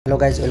Hello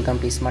guys, welcome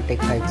to Smart Tech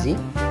 5G.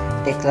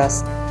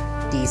 TECLAST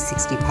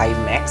T65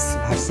 Max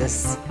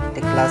versus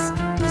TECLAST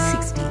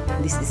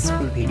T60. This is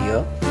full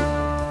video.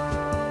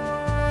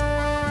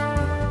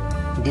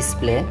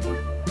 Display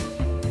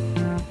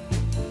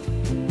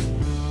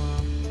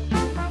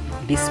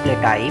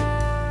type,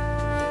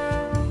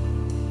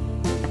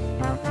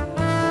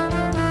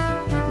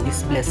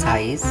 display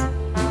size,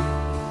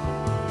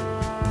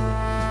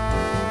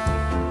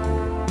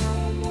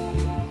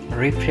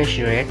 refresh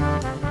rate,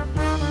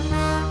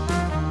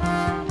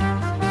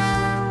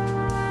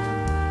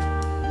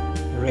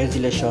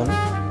 resolution,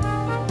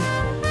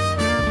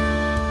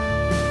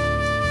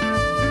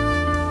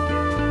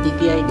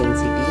 PPI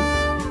density,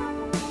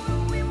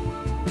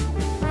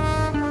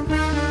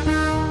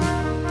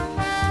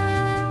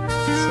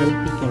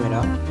 selfie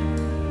camera,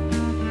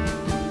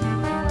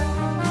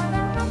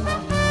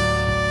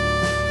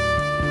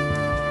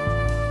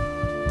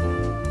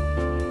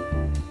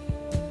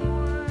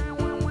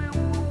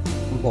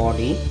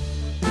 body,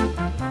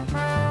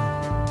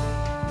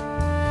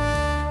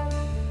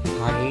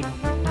 height,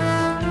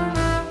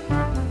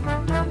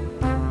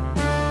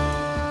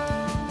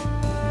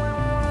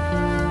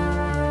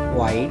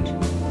 wide,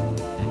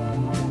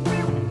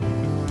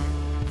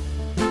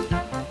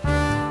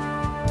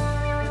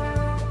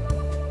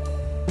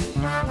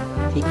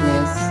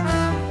 thickness,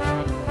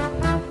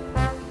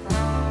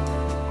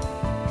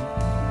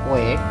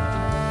 weight,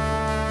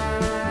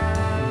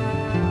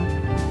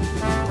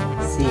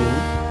 SIM,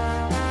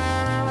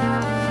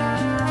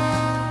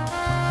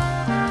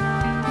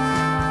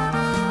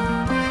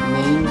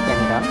 main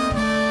camera,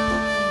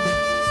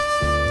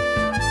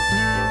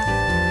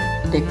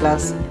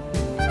 TECLAST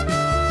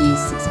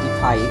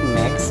T65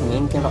 Max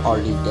main camera all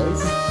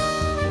details,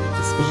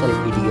 special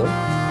video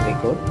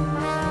record,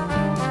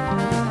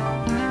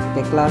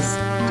 TECLAST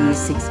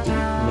T60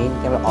 main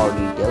camera all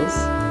details,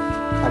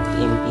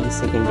 30 MP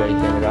secondary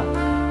camera,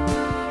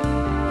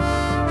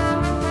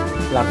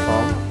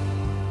 platform,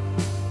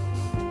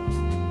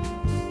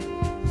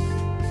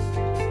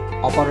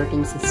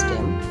 operating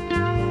system,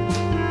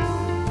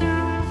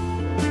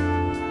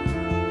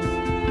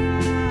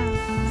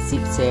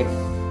 CHIPSET,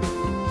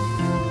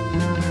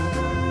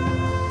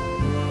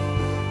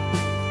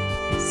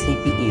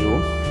 CPU,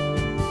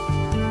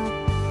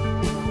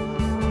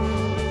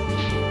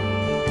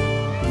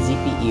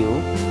 GPU,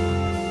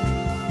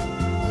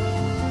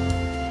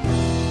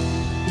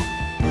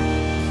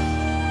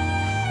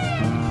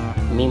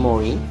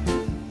 memory,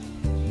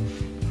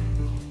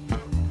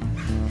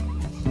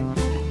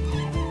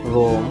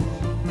 ROM,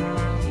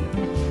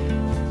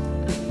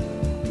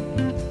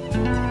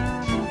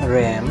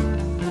 RAM,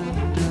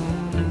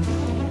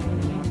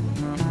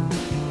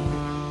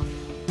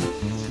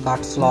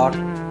 card slot,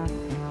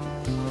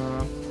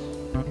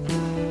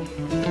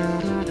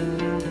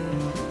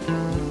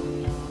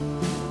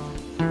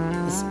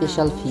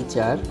 special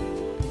feature,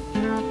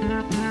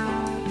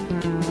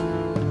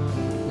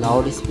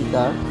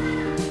 loudspeaker,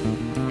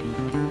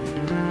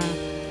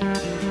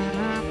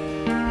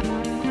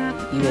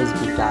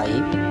 USB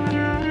type,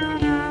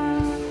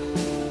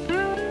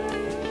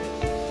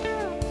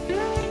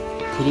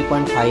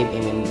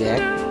 .5mm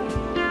jack,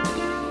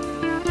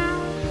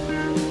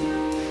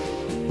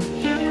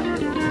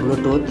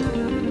 Bluetooth,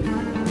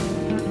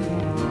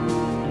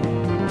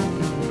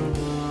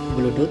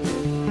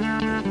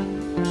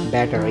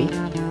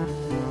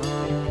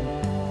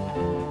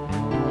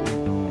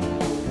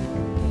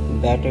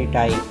 battery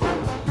type,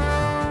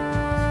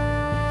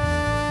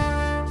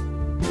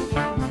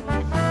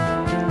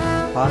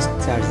 fast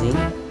charging,